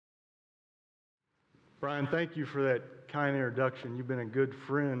Brian, thank you for that kind introduction. You've been a good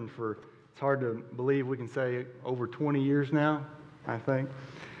friend for, it's hard to believe we can say, over 20 years now, I think.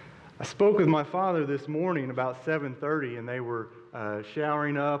 I spoke with my father this morning about 7:30, and they were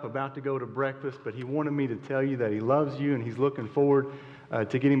showering up, about to go to breakfast, but he wanted me to tell you that he loves you and he's looking forward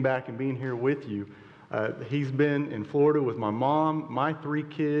to getting back and being here with you. He's been in Florida with my mom, my 3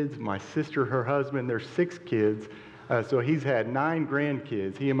 kids, my sister, her husband, there's 6 kids. So he's had 9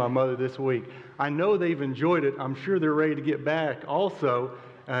 grandkids, he and my mother this week. I know they've enjoyed it. I'm sure they're ready to get back also,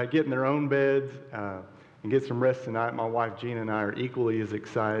 get in their own beds and get some rest tonight. My wife Gina and I are equally as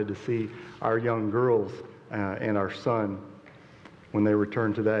excited to see our young girls and our son when they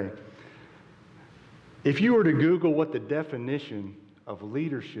return today. If you were to Google what the definition of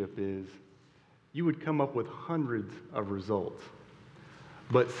leadership is, you would come up with hundreds of results.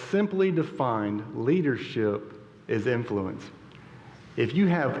 But simply defined, leadership is influence. If you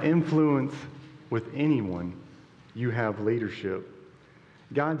have influence with anyone, you have leadership.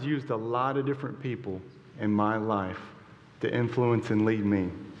 God's used a lot of different people in my life to influence and lead me.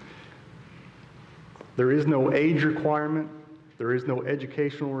 There is no age requirement. There is no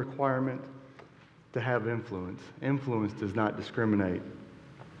educational requirement to have influence. Influence does not discriminate.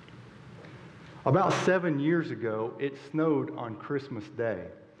 About 7 years ago, it snowed on Christmas Day.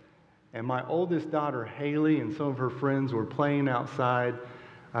 And my oldest daughter, Haley, and some of her friends were playing outside,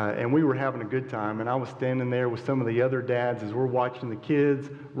 and we were having a good time. And I was standing there with some of the other dads as we're watching the kids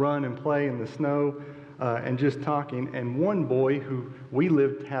run and play in the snow and just talking. And one boy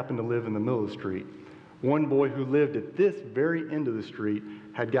happened to live in the middle of the street. One boy who lived at this very end of the street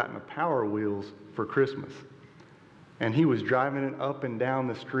had gotten a Power Wheels for Christmas. And he was driving it up and down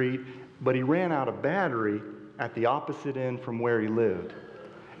the street, but he ran out of battery at the opposite end from where he lived.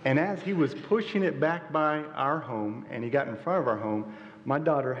 And as he was pushing it back by our home, and he got in front of our home, my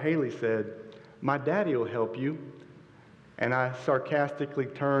daughter Haley said, "My daddy will help you." And I sarcastically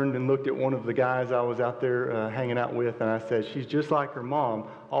turned and looked at one of the guys I was out there hanging out with, and I said, "She's just like her mom,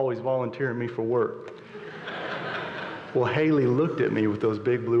 always volunteering me for work." Well, Haley looked at me with those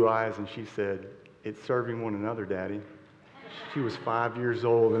big blue eyes, and she said, "It's serving one another, Daddy." She was 5 years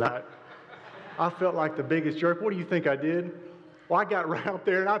old, and I felt like the biggest jerk. What do you think I did? Well, I got right out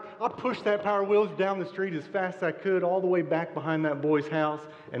there, and I pushed that Power Wheels down the street as fast as I could, all the way back behind that boy's house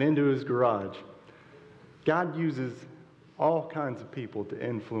and into his garage. God uses all kinds of people to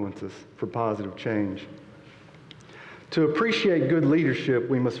influence us for positive change. To appreciate good leadership,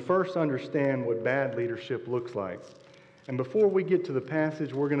 we must first understand what bad leadership looks like. And before we get to the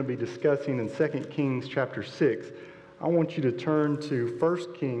passage we're going to be discussing in 2 Kings chapter 6, I want you to turn to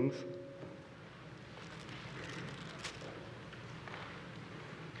 1 Kings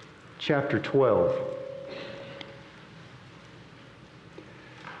chapter 12.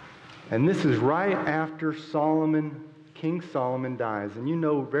 And this is right after King Solomon dies. And you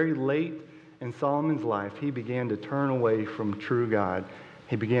know, very late in Solomon's life, he began to turn away from true God.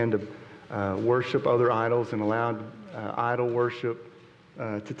 He began to worship other idols and allowed idol worship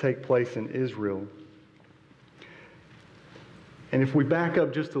to take place in Israel. And if we back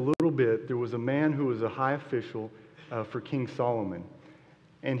up just a little bit, there was a man who was a high official for King Solomon.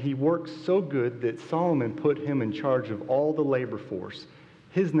 And he worked so good that Solomon put him in charge of all the labor force.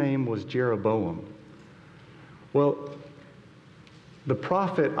 His name was Jeroboam. Well, the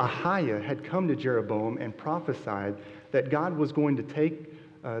prophet Ahiah had come to Jeroboam and prophesied that God was going to take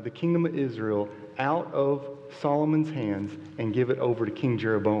the kingdom of Israel out of Solomon's hands and give it over to King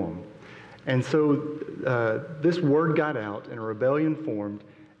Jeroboam. And so this word got out and a rebellion formed,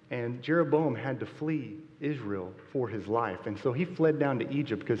 and Jeroboam had to flee Israel for his life. And so he fled down to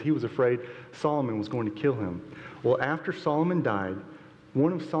Egypt because he was afraid Solomon was going to kill him. Well, after Solomon died,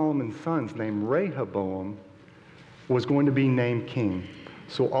 one of Solomon's sons named Rehoboam was going to be named king.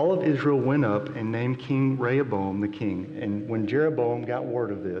 So all of Israel went up and named King Rehoboam the king. And when Jeroboam got word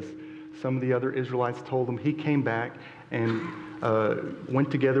of this, some of the other Israelites told him. He came back and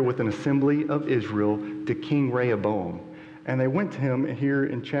went together with an assembly of Israel to King Rehoboam. And they went to him here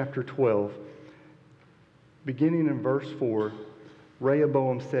in chapter 12. Beginning in verse 4,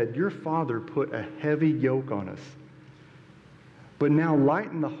 Rehoboam said, "Your father put a heavy yoke on us. But now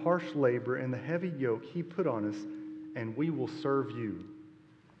lighten the harsh labor and the heavy yoke he put on us, and we will serve you."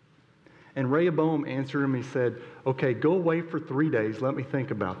 And Rehoboam answered him, he said, "Okay, go away for 3 days. Let me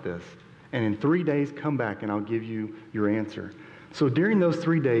think about this. And in 3 days, come back and I'll give you your answer." So during those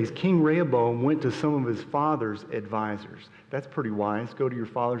 3 days, King Rehoboam went to some of his father's advisors. That's pretty wise. Go to your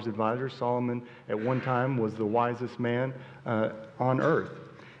father's advisors. Solomon at one time was the wisest man on earth.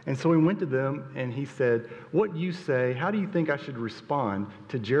 And so he went to them and he said, what you say, how do you think I should respond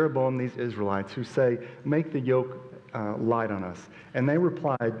to Jeroboam, these Israelites who say, make the yoke light on us? And they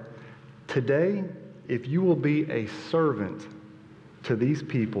replied, today, if you will be a servant to these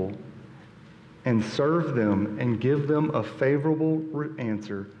people and serve them and give them a favorable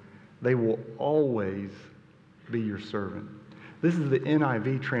answer, they will always be your servant. This is the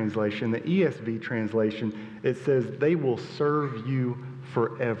NIV translation. The ESV translation, it says, they will serve you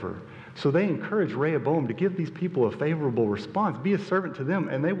forever. So they encourage Rehoboam to give these people a favorable response. Be a servant to them,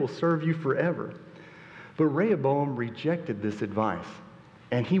 and they will serve you forever. But Rehoboam rejected this advice,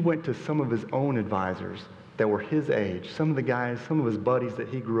 and he went to some of his own advisors that were his age, some of the guys, some of his buddies that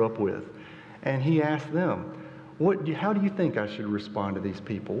he grew up with, and he asked them, how do you think I should respond to these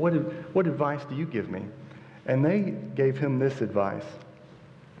people? What advice do you give me? And they gave him this advice.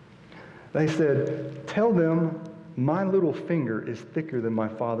 They said, tell them, my little finger is thicker than my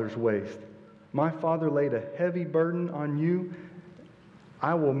father's waist. My father laid a heavy burden on you.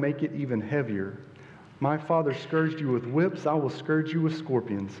 I will make it even heavier. My father scourged you with whips. I will scourge you with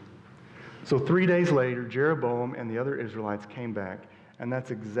scorpions. So 3 days later, Jeroboam and the other Israelites came back, and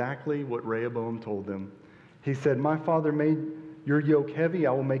that's exactly what Rehoboam told them. He said, my father made your yoke heavy.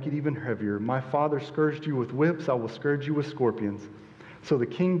 I will make it even heavier. My father scourged you with whips. I will scourge you with scorpions. So the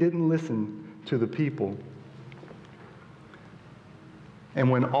king didn't listen to the people. And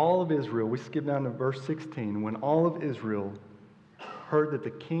when all of Israel, we skip down to verse 16, when all of Israel heard that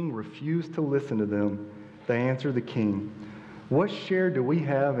the king refused to listen to them, they answered the king, what share do we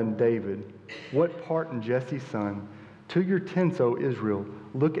have in David? What part in Jesse's son? To your tents, O Israel,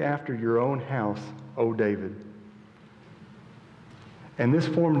 look after your own house, O David. And this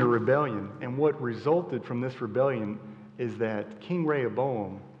formed a rebellion. And what resulted from this rebellion is that King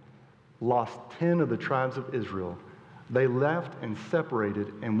Rehoboam lost 10 of the tribes of Israel. They left and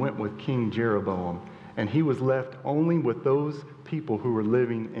separated and went with King Jeroboam. And he was left only with those people who were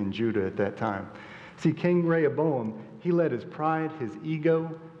living in Judah at that time. See, King Rehoboam, he let his pride, his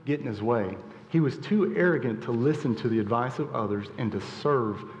ego get in his way. He was too arrogant to listen to the advice of others and to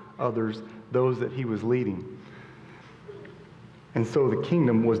serve others, those that he was leading. And so the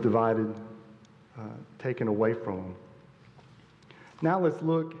kingdom was divided, taken away from him. Now let's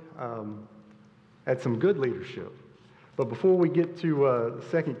look at some good leadership. But before we get to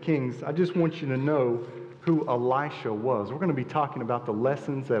 2 Kings, I just want you to know who Elisha was. We're going to be talking about the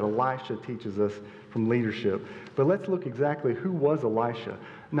lessons that Elisha teaches us from leadership. But let's look exactly who was Elisha.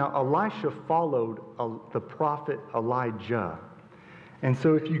 Now, Elisha followed the prophet Elijah. And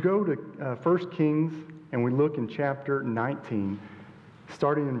so if you go to 1 Kings and we look in chapter 19,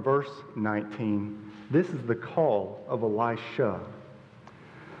 starting in verse 19, this is the call of Elisha.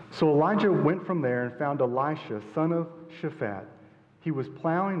 So Elijah went from there and found Elisha, son of Shaphat. He was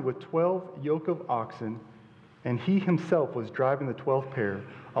plowing with 12 yoke of oxen, and he himself was driving the 12th pair.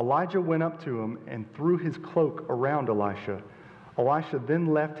 Elijah went up to him and threw his cloak around Elisha. Elisha then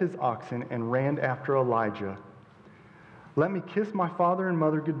left his oxen and ran after Elijah. Let me kiss my father and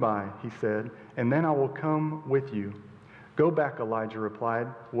mother goodbye, he said, and then I will come with you. Go back, Elijah replied.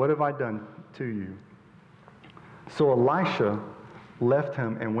 What have I done to you? So Elisha left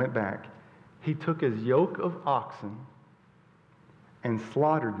him and went back. He took his yoke of oxen and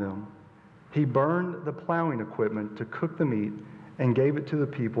slaughtered them. He burned the plowing equipment to cook the meat and gave it to the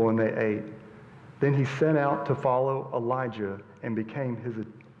people, and they ate. Then he set out to follow Elijah and became his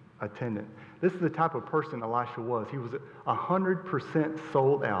attendant. This is the type of person Elisha was. He was 100%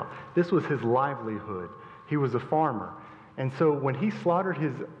 sold out. This was his livelihood. He was a farmer. And so when he slaughtered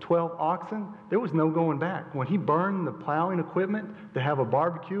his 12 oxen, there was no going back. When he burned the plowing equipment to have a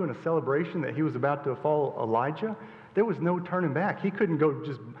barbecue and a celebration that he was about to follow Elijah, there was no turning back. He couldn't go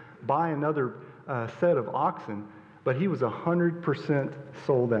just buy another set of oxen, but he was 100%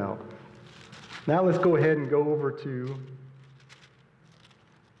 sold out. Now let's go ahead and go over to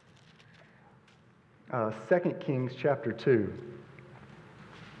 2 Kings chapter 2.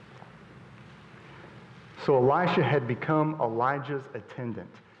 So Elisha had become Elijah's attendant.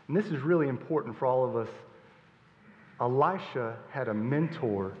 And this is really important for all of us. Elisha had a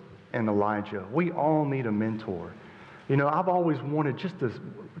mentor in Elijah. We all need a mentor. You know, I've always wanted just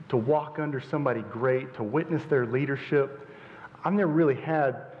to walk under somebody great, to witness their leadership.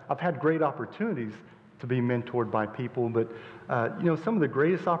 I've had great opportunities to be mentored by people, but some of the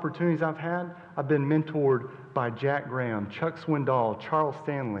greatest opportunities I've been mentored by Jack Graham, Chuck Swindoll, Charles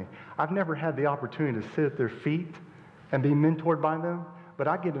Stanley. I've never had the opportunity to sit at their feet and be mentored by them, but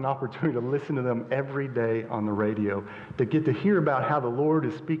I get an opportunity to listen to them every day on the radio, to get to hear about how the Lord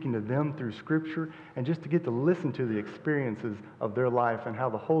is speaking to them through Scripture, and just to get to listen to the experiences of their life and how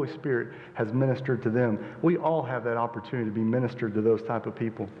the Holy Spirit has ministered to them. We all have that opportunity to be ministered to those type of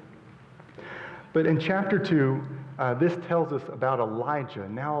people. But in chapter 2, this tells us about Elijah.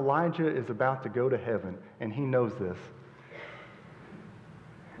 Now Elijah is about to go to heaven, and he knows this.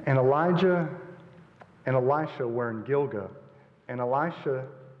 And Elijah and Elisha were in Gilgal. And Elijah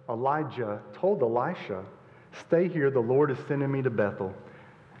told Elisha, "Stay here, the Lord is sending me to Bethel."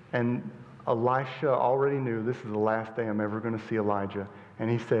 And Elisha already knew this is the last day I'm ever going to see Elijah. And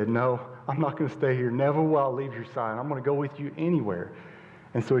he said, "No, I'm not going to stay here. Never will I leave your side. I'm going to go with you anywhere."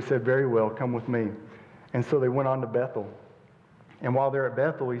 And so he said, "Very well, come with me." And so they went on to Bethel. And while they're at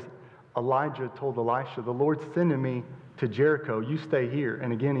Bethel, Elijah told Elisha, "The Lord's sending me to Jericho. You stay here."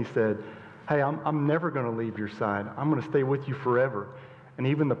 And again he said, "Hey, I'm never going to leave your side. I'm going to stay with you forever." And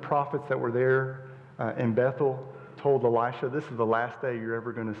even the prophets that were there in Bethel told Elisha, "This is the last day you're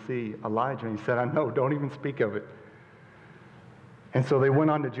ever going to see Elijah." And he said, "I know, don't even speak of it." And so they went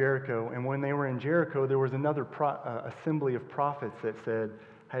on to Jericho. And when they were in Jericho, there was another assembly of prophets that said,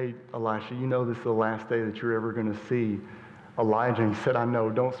 "Hey, Elisha, you know this is the last day that you're ever going to see Elijah." And he said, "I know,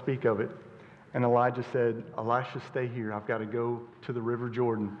 don't speak of it." And Elijah said, "Elisha, stay here. I've got to go to the River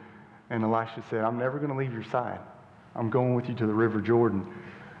Jordan." And Elisha said, "I'm never going to leave your side. I'm going with you to the River Jordan."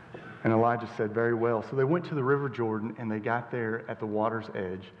 And Elijah said, "Very well." So they went to the River Jordan, and they got there at the water's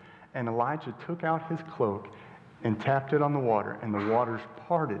edge. And Elijah took out his cloak and tapped it on the water, and the waters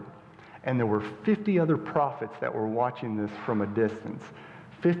parted. And there were 50 other prophets that were watching this from a distance.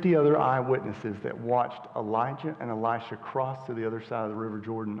 50 other eyewitnesses that watched Elijah and Elisha cross to the other side of the River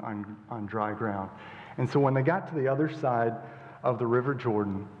Jordan on dry ground. And so when they got to the other side of the River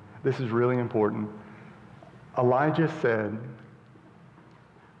Jordan, this is really important, Elijah said,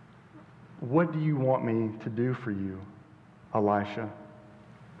 "What do you want me to do for you, Elisha?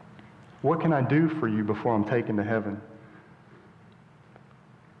 What can I do for you before I'm taken to heaven?"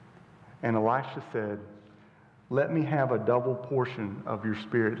 And Elisha said, "Let me have a double portion of your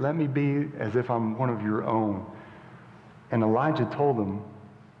spirit. Let me be as if I'm one of your own." And Elijah told him,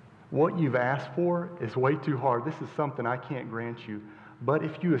 "What you've asked for is way too hard. This is something I can't grant you. But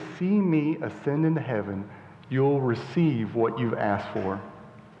if you see me ascend into heaven, you'll receive what you've asked for."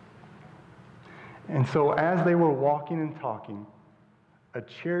 And so as they were walking and talking, a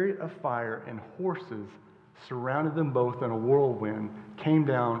chariot of fire and horses surrounded them both in a whirlwind, came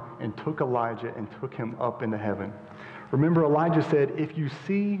down and took Elijah and took him up into heaven. Remember, Elijah said, "If you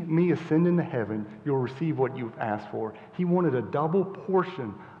see me ascend into heaven, you'll receive what you've asked for." He wanted a double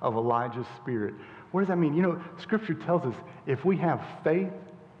portion of Elijah's spirit. What does that mean? You know, Scripture tells us if we have faith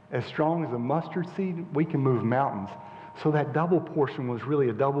as strong as a mustard seed, we can move mountains. So that double portion was really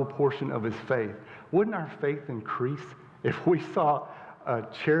a double portion of his faith. Wouldn't our faith increase if we saw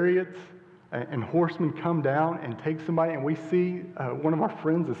chariots and horsemen come down and take somebody and we see one of our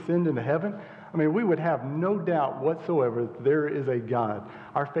friends ascend into heaven? I mean, we would have no doubt whatsoever that there is a God.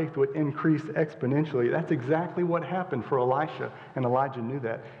 Our faith would increase exponentially. That's exactly what happened for Elisha, and Elijah knew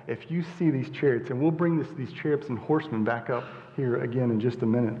that. If you see these chariots, and we'll bring these chariots and horsemen back up here again in just a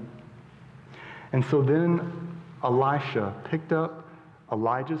minute. And so then Elisha picked up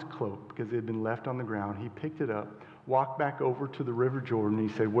Elijah's cloak because it had been left on the ground. He picked it up, walked back over to the River Jordan. He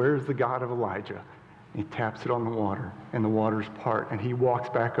said, "Where is the God of Elijah?" And he taps it on the water, and the waters part. And he walks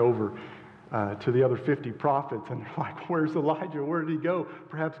back over to the other 50 prophets, and they're like, "Where's Elijah? Where did he go?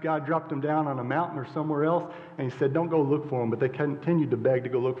 Perhaps God dropped him down on a mountain or somewhere else." And he said, "Don't go look for him." But they continued to beg to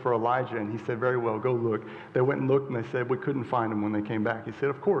go look for Elijah, and he said, "Very well, go look." They went and looked, and they said, "We couldn't find him when they came back." He said,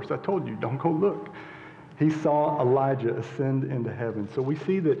 "Of course, I told you, don't go look." He saw Elijah ascend into heaven. So we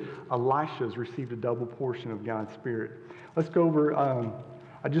see that Elisha's received a double portion of God's Spirit. Let's go over,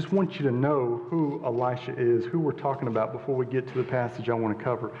 I just want you to know who Elisha is, who we're talking about before we get to the passage I want to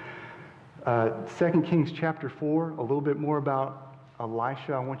cover. 2 Kings chapter 4, a little bit more about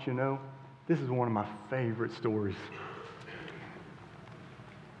Elisha. I want you to know, this is one of my favorite stories.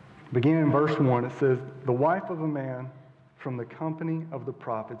 Beginning in verse 1, it says, "The wife of a man from the company of the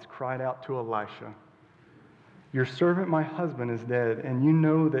prophets cried out to Elisha, 'Your servant, my husband, is dead, and you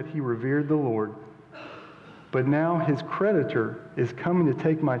know that he revered the Lord. But now his creditor is coming to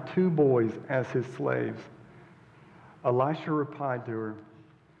take my 2 boys as his slaves.' Elisha replied to her,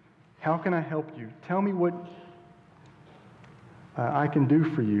 'How can I help you? Tell me what I can do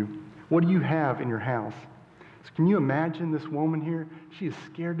for you. What do you have in your house?' So can you imagine this woman here? She is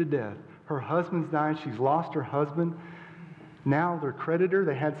scared to death. Her husband's died. She's lost her husband. Now their creditor,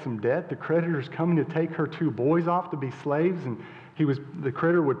 they had some debt. The creditor is coming to take her 2 boys off to be slaves, and The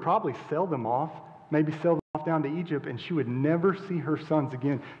creditor would probably sell them off, maybe sell them off down to Egypt, and she would never see her sons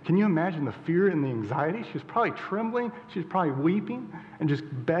again. Can you imagine the fear and the anxiety? She was probably trembling. She was probably weeping and just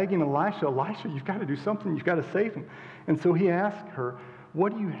begging Elisha, Elisha, you've got to do something. You've got to save him. And so he asked her,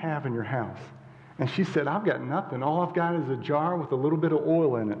 what do you have in your house? And she said, I've got nothing. All I've got is a jar with a little bit of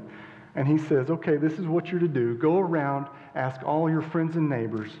oil in it. And he says, okay, this is what you're to do. Go around, ask all your friends and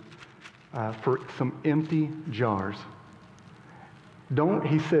neighbors for some empty jars.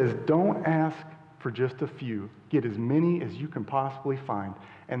 He says, don't ask for just a few. Get as many as you can possibly find.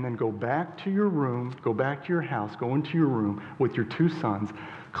 And then go back to your room, go back to your house, go into your room with your 2 sons,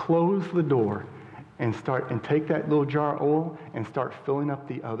 close the door, and take that little jar of oil and start filling up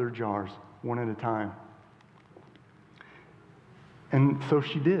the other jars one at a time. And so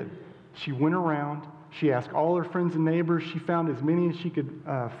she did. She went around. She asked all her friends and neighbors. She found as many as she could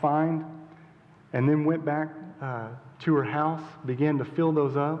find, and then went back to her house, began to fill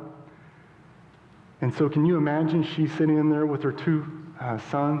those up. And so can you imagine she's sitting in there with her 2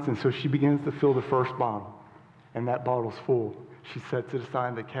 sons, and so she begins to fill the first bottle, and that bottle's full. She sets it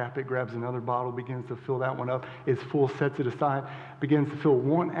aside, the cap it, grabs another bottle, begins to fill that one up. It's full, sets it aside, begins to fill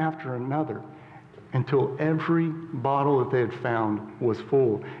one after another until every bottle that they had found was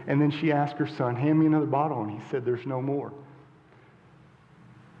full. And then she asked her son, hand me another bottle, and he said, there's no more.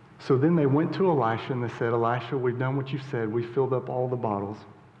 So then they went to Elisha and they said, Elisha, we've done what you said. We filled up all the bottles.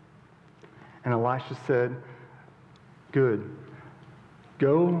 And Elisha said, good.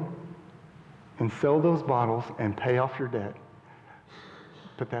 Go and sell those bottles and pay off your debt.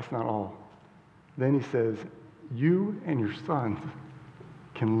 But that's not all. Then he says, you and your sons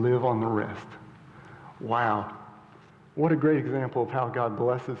can live on the rest. Wow. What a great example of how God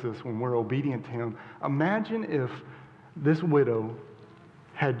blesses us when we're obedient to him. Imagine if this widow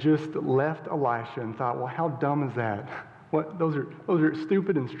had just left Elisha and thought, well, how dumb is that? What? Those are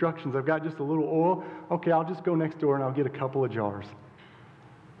stupid instructions. I've got just a little oil. Okay, I'll just go next door and I'll get a couple of jars.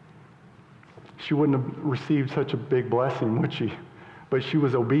 She wouldn't have received such a big blessing, would she? But she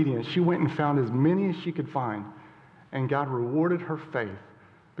was obedient. She went and found as many as she could find. And God rewarded her faith,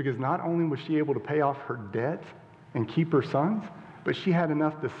 because not only was she able to pay off her debt and keep her sons, but she had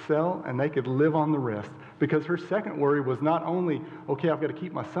enough to sell and they could live on the rest. Because her second worry was not only, okay, I've got to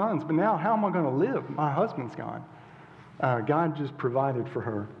keep my sons, but now how am I going to live? My husband's gone. God just provided for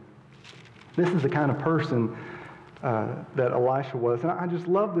her. This is the kind of person that Elisha was. And I just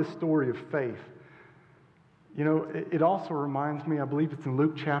love this story of faith. You know, it also reminds me, I believe it's in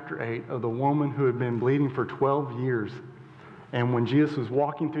Luke chapter 8, of the woman who had been bleeding for 12 years. And when Jesus was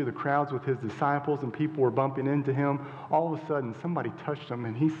walking through the crowds with his disciples and people were bumping into him, all of a sudden somebody touched him,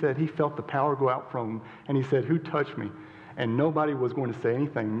 and he said he felt the power go out from him. And he said, who touched me? And nobody was going to say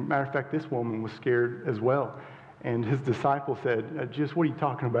anything. Matter of fact, this woman was scared as well. And his disciple said, just what are you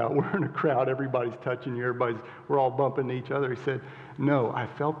talking about? We're in a crowd. Everybody's touching you. We're all bumping into each other. He said, no, I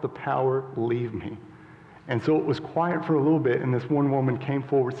felt the power leave me. And so it was quiet for a little bit, and this one woman came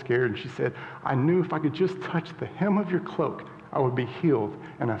forward scared, and she said, I knew if I could just touch the hem of your cloak, I would be healed.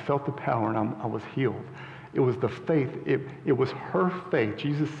 And I felt the power, and I was healed. It was the faith. It was her faith.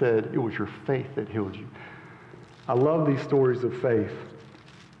 Jesus said it was your faith that healed you. I love these stories of faith.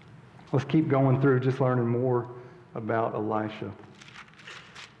 Let's keep going through, just learning more about Elisha.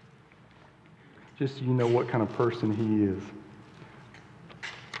 Just so you know what kind of person he is.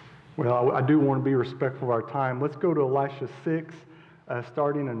 Well, I do want to be respectful of our time. Let's go to Elisha 6,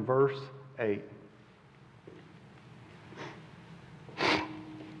 starting in verse 8.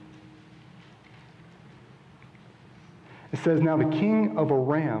 It says, now the king of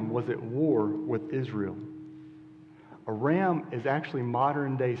Aram was at war with Israel. Aram is actually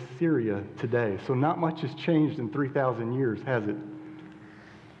modern-day Syria today, so not much has changed in 3,000 years, has it?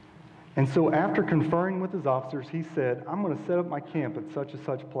 And so after conferring with his officers, he said, I'm going to set up my camp at such and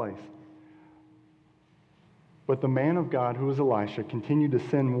such place. But the man of God, who was Elisha, continued to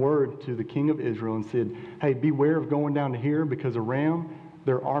send word to the king of Israel and said, hey, beware of going down to here, because Aram,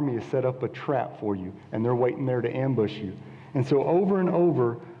 their army has set up a trap for you, and they're waiting there to ambush you. And so over and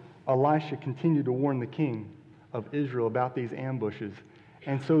over, Elisha continued to warn the king of Israel about these ambushes.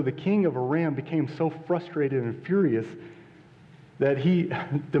 And so the king of Aram became so frustrated and furious that he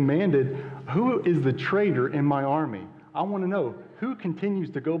demanded, who is the traitor in my army? I want to know who continues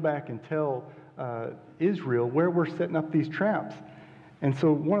to go back and tell Israel where we're setting up these traps. And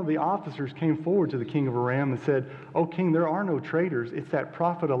so one of the officers came forward to the king of Aram and said, oh, king, there are no traitors. It's that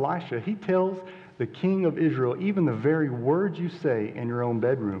prophet Elisha. He tells the king of Israel even the very words you say in your own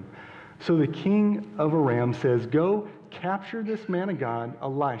bedroom. So the king of Aram says, go capture this man of God,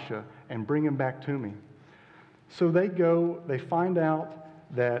 Elisha, and bring him back to me. So they go, they find out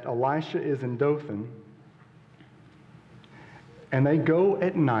that Elisha is in Dothan, and they go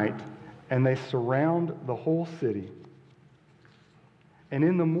at night and they surround the whole city. And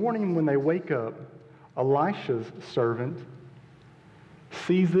in the morning when they wake up, Elisha's servant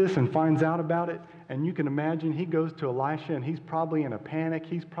sees this and finds out about it. And you can imagine he goes to Elisha and he's probably in a panic.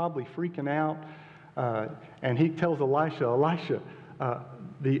 He's probably freaking out. And he tells Elisha,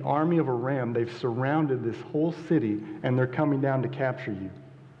 the army of Aram, they've surrounded this whole city and they're coming down to capture you.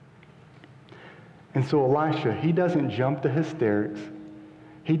 And so Elisha, he doesn't jump to hysterics.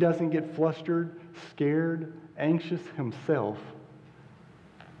 He doesn't get flustered, scared, anxious himself.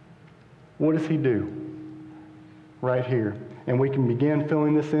 What does he do? Right here. And we can begin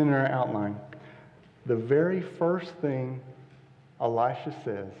filling this in our outline. The very first thing Elisha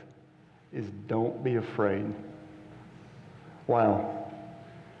says is, don't be afraid. Wow.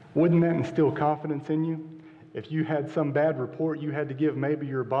 Wouldn't that instill confidence in you? If you had some bad report you had to give maybe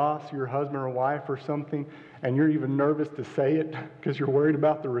your boss, your husband or wife or something, and you're even nervous to say it because you're worried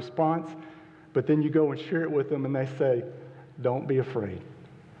about the response, but then you go and share it with them and they say, don't be afraid.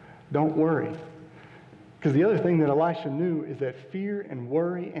 Don't worry. Because the other thing that Elisha knew is that fear and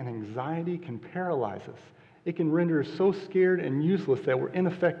worry and anxiety can paralyze us. It can render us so scared and useless that we're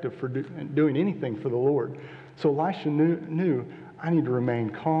ineffective for doing anything for the Lord. So Elisha knew, I need to remain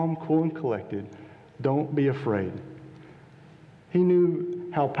calm, cool, and collected. Don't be afraid. He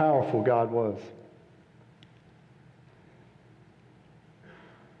knew how powerful God was.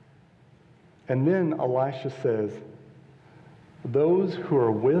 And then Elisha says, those who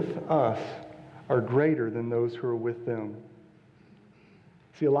are with us are greater than those who are with them.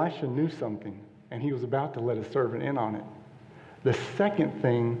 See, Elisha knew something, and he was about to let his servant in on it. The second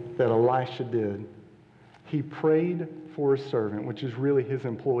thing that Elisha did, he prayed for his servant, which is really his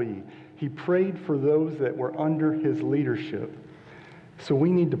employee. He prayed for those that were under his leadership. So we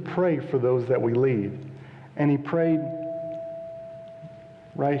need to pray for those that we lead. And he prayed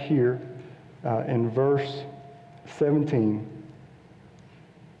right here in verse 17.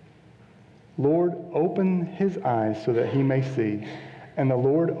 Lord, open his eyes so that he may see. And the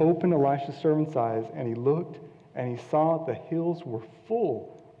Lord opened Elisha's servant's eyes, and he looked, and he saw the hills were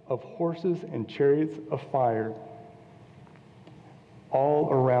full of horses and chariots of fire all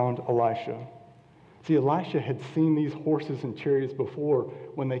around Elisha. See, Elisha had seen these horses and chariots before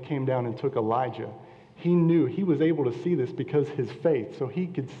when they came down and took Elijah. He knew, he was able to see this because his faith, so he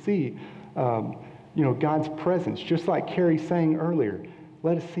could see God's presence. Just like Carrie sang earlier,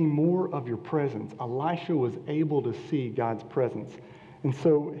 let us see more of your presence. Elisha was able to see God's presence. And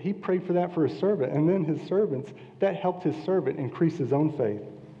so he prayed for that for his servant. And then his servants, that helped his servant increase his own faith.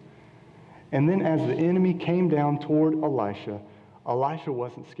 And then as the enemy came down toward Elisha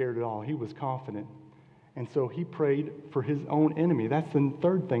wasn't scared at all. He was confident. And so he prayed for his own enemy. That's the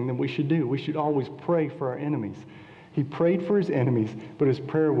third thing that we should do. We should always pray for our enemies. He prayed for his enemies, but his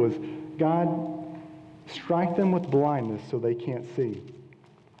prayer was, God, strike them with blindness so they can't see.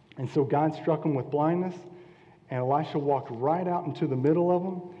 And so God struck him with blindness, and Elisha walked right out into the middle of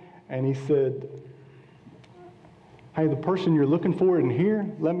them, and he said, hey, the person you're looking for in here,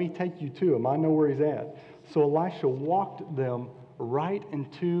 let me take you to him. I know where he's at. So Elisha walked them right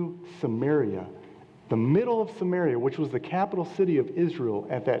into Samaria, the middle of Samaria, which was the capital city of Israel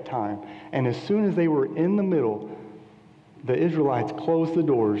at that time. And as soon as they were in the middle, the Israelites closed the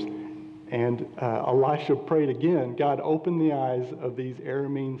doors. And Elisha prayed again. God opened the eyes of these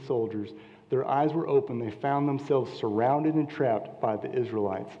Aramean soldiers. Their eyes were open. They found themselves surrounded and trapped by the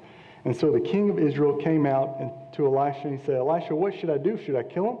Israelites. And so the king of Israel came out to Elisha and he said, Elisha, what should I do? Should I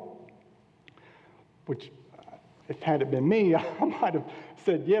kill him? Which, if had it been me, I might have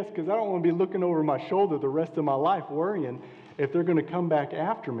said yes, because I don't want to be looking over my shoulder the rest of my life worrying if they're going to come back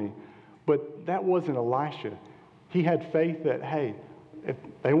after me. But that wasn't Elisha. He had faith that, hey, if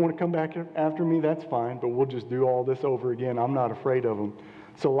they want to come back after me, that's fine, but we'll just do all this over again. I'm not afraid of them.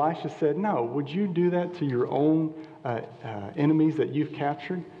 So Elisha said, no, would you do that to your own enemies that you've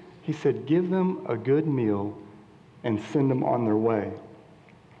captured? He said, give them a good meal and send them on their way.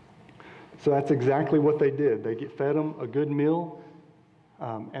 So that's exactly what they did. They fed them a good meal,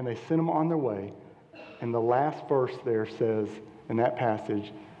 and they sent them on their way. And the last verse there says, in that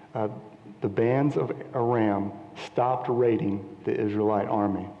passage, the bands of Aram stopped raiding the Israelite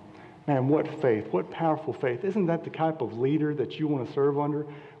army. Man, what faith, what powerful faith. Isn't that the type of leader that you want to serve under?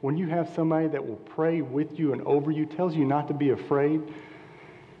 When you have somebody that will pray with you and over you, tells you not to be afraid.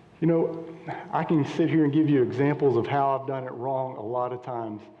 You know, I can sit here and give you examples of how I've done it wrong a lot of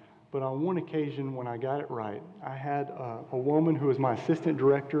times, But on one occasion, when I got it right, I had a woman who was my assistant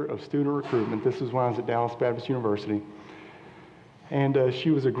director of student recruitment. This was when I was at Dallas Baptist University. And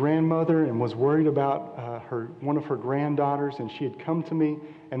she was a grandmother and was worried about one of her granddaughters, and she had come to me,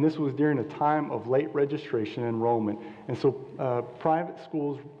 and this was during a time of late registration enrollment. And so private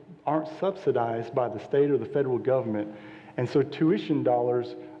schools aren't subsidized by the state or the federal government, and so tuition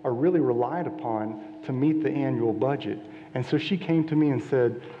dollars are really relied upon to meet the annual budget. And so she came to me and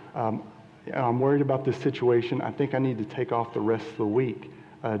said, I'm worried about this situation. I think I need to take off the rest of the week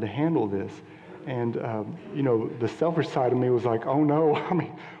to handle this. And, the selfish side of me was like, oh no, I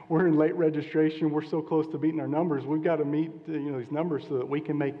mean, we're in late registration. We're so close to beating our numbers. We've got to meet, these numbers so that we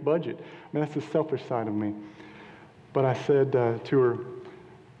can make budget. I mean, that's the selfish side of me. But I said to her,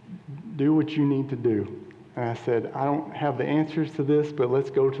 do what you need to do. And I said, I don't have the answers to this, but let's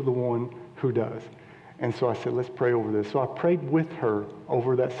go to the one who does. And so I said, let's pray over this. So I prayed with her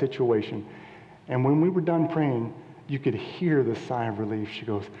over that situation. And when we were done praying, you could hear the sigh of relief. She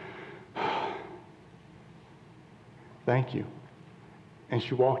goes, thank you. And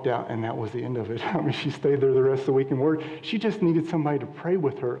she walked out, and that was the end of it. I mean, she stayed there the rest of the week and she just needed somebody to pray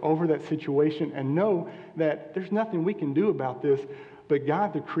with her over that situation and know that there's nothing we can do about this, but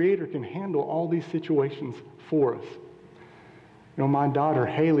God, the Creator, can handle all these situations for us. My daughter,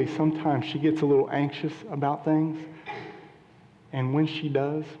 Haley, sometimes she gets a little anxious about things. And when she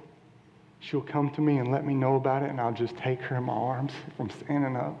does, she'll come to me and let me know about it, and I'll just take her in my arms if I'm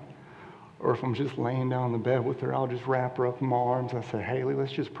standing up. Or if I'm just laying down in the bed with her, I'll just wrap her up in my arms. I say, Haley,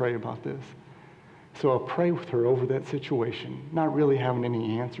 let's just pray about this. So I'll pray with her over that situation, not really having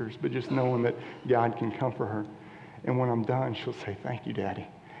any answers, but just knowing that God can comfort her. And when I'm done, she'll say, thank you, Daddy.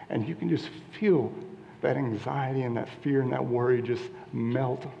 And you can just feel that anxiety and that fear and that worry just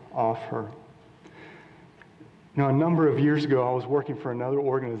melt off her. A number of years ago, I was working for another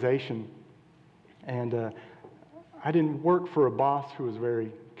organization, and I didn't work for a boss who was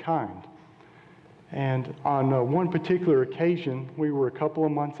very kind. And on one particular occasion, we were a couple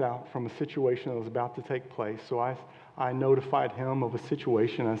of months out from a situation that was about to take place. So I notified him of a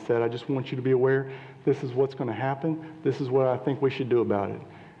situation. I said, I just want you to be aware, this is what's going to happen. This is what I think we should do about it.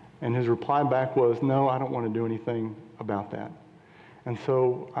 And his reply back was, no, I don't want to do anything about that. And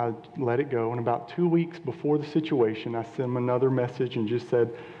so I let it go. And about 2 weeks before the situation, I sent him another message and just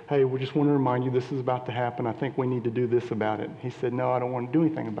said, hey, we just want to remind you this is about to happen. I think we need to do this about it. He said, no, I don't want to do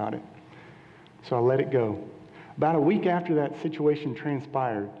anything about it. So I let it go. About a week after that situation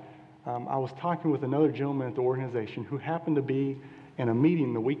transpired, I was talking with another gentleman at the organization who happened to be in a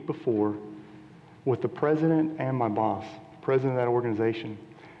meeting the week before with the president and my boss, president of that organization.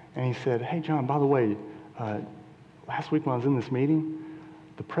 And he said, hey, John, by the way, last week when I was in this meeting,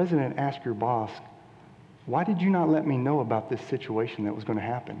 the president asked your boss, why did you not let me know about this situation that was going to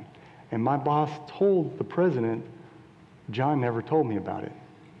happen? And my boss told the president, John never told me about it.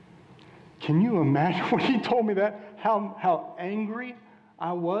 Can you imagine when he told me that, how angry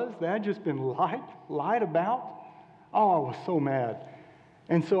I was that I'd just been lied about? Oh, I was so mad.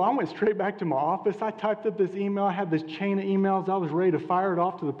 And so I went straight back to my office. I typed up this email. I had this chain of emails. I was ready to fire it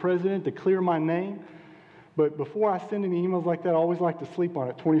off to the president to clear my name. But before I send any emails like that, I always like to sleep on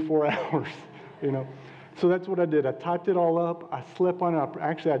it 24 hours, So that's what I did. I typed it all up. I slept on it.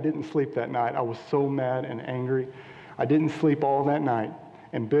 Actually, I didn't sleep that night. I was so mad and angry. I didn't sleep all that night.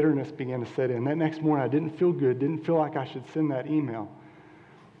 And bitterness began to set in. That next morning, I didn't feel good, didn't feel like I should send that email.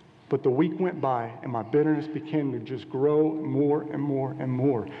 But the week went by, and my bitterness began to just grow more and more and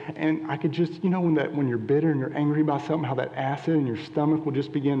more. And I could just, when you're bitter and you're angry about something, how that acid in your stomach will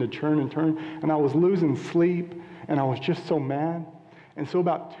just begin to churn and turn. And I was losing sleep, and I was just so mad. And so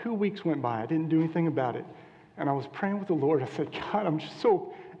about 2 weeks went by. I didn't do anything about it. And I was praying with the Lord. I said, God, I'm just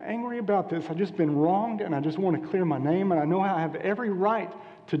so angry about this. I've just been wronged, and I just want to clear my name, and I know I have every right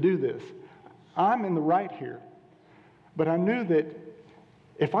to do this. I'm in the right here. But I knew that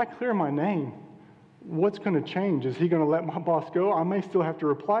if I clear my name, what's going to change? Is he going to let my boss go? I may still have to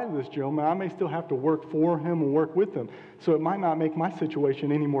reply to this gentleman. I may still have to work for him and work with him. So it might not make my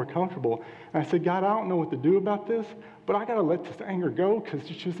situation any more comfortable. And I said, God, I don't know what to do about this, but I got to let this anger go because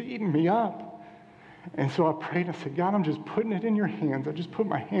it's just eating me up. And so I prayed. I said, God, I'm just putting it in your hands. I just put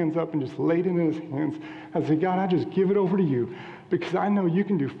my hands up and just laid it in his hands. I said, God, I just give it over to you because I know you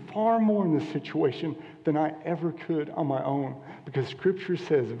can do far more in this situation than I ever could on my own. Because Scripture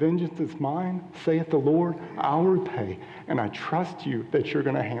says, vengeance is mine, saith the Lord, I'll repay. And I trust you that you're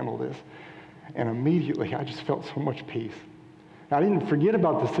going to handle this. And immediately, I just felt so much peace. Now, I didn't forget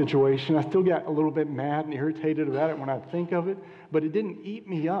about the situation. I still got a little bit mad and irritated about it when I think of it, but it didn't eat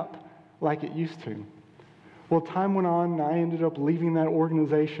me up like it used to. Well, time went on, and I ended up leaving that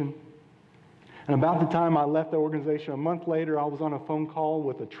organization. And about the time I left the organization, a month later, I was on a phone call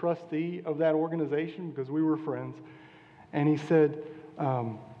with a trustee of that organization because we were friends. And he said,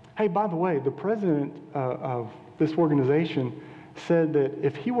 hey, by the way, the president of this organization said that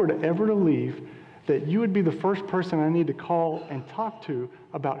if he were to ever to leave, that you would be the first person I need to call and talk to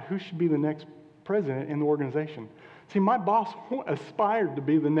about who should be the next president in the organization. See, my boss aspired to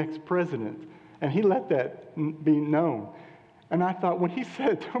be the next president, and he let that be known. And I thought, when he said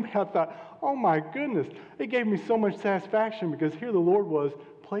it to me, I thought, oh my goodness, it gave me so much satisfaction because here the Lord was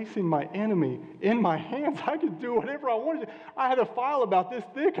placing my enemy in my hands. I could do whatever I wanted to. I had a file about this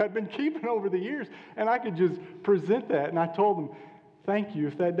thick I'd been keeping over the years, and I could just present that. And I told him, thank you.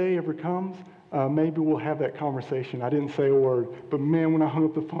 If that day ever comes, maybe we'll have that conversation. I didn't say a word, but man, when I hung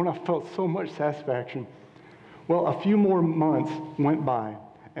up the phone, I felt so much satisfaction. Well, a few more months went by,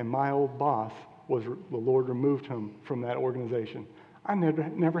 and my old boss the Lord removed him from that organization. I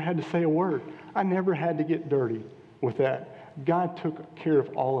never had to say a word. I never had to get dirty with that. God took care of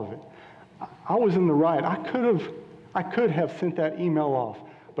all of it. I was in the right. I could have sent that email off,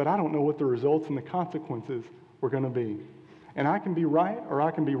 but I don't know what the results and the consequences were going to be. And I can be right, or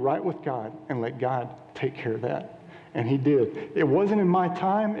I can be right with God and let God take care of that. And he did. It wasn't in my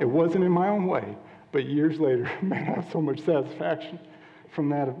time. It wasn't in my own way. But years later, man, I have so much satisfaction from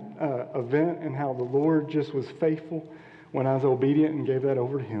that event and how the Lord just was faithful when I was obedient and gave that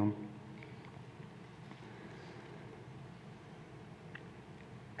over to him.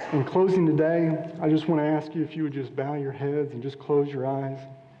 In closing today, I just want to ask you if you would just bow your heads and just close your eyes.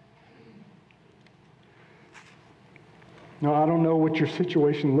 No, I don't know what your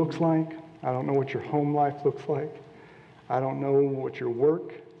situation looks like. I don't know what your home life looks like. I don't know what your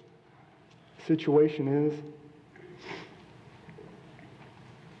work situation is.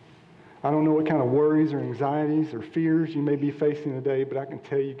 I don't know what kind of worries or anxieties or fears you may be facing today, but I can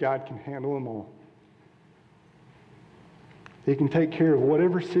tell you God can handle them all. He can take care of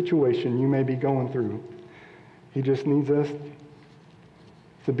whatever situation you may be going through. He just needs us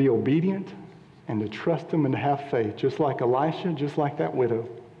to be obedient and to trust him and to have faith, just like Elisha, just like that widow.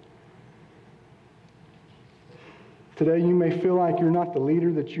 Today you may feel like you're not the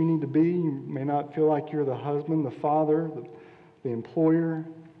leader that you need to be. You may not feel like you're the husband, the father, the employer,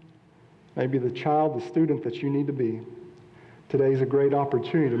 maybe the child, the student that you need to be. Today is a great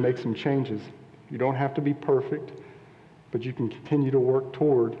opportunity to make some changes. You don't have to be perfect, but you can continue to work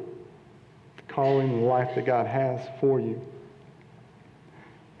toward the calling and the life that God has for you.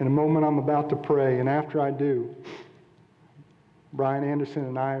 In a moment, I'm about to pray, and after I do, Brian Anderson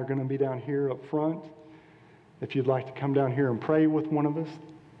and I are going to be down here up front. If you'd like to come down here and pray with one of us,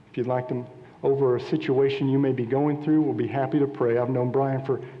 if you'd like to over a situation you may be going through, we'll be happy to pray. I've known Brian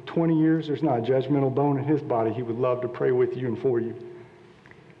for 20 years. There's not a judgmental bone in his body. He would love to pray with you and for you.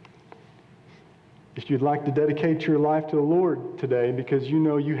 If you'd like to dedicate your life to the Lord today because you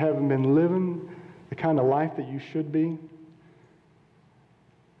know you haven't been living the kind of life that you should be,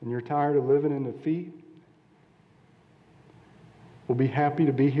 and you're tired of living in defeat, we'll be happy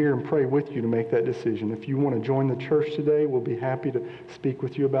to be here and pray with you to make that decision. If you want to join the church today, we'll be happy to speak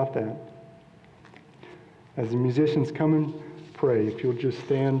with you about that. As the musicians come and pray, if you'll just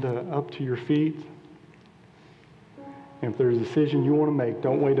stand up to your feet. And if there's a decision you want to make,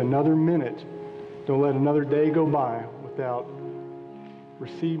 don't wait another minute. Don't let another day go by without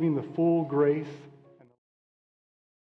receiving the full grace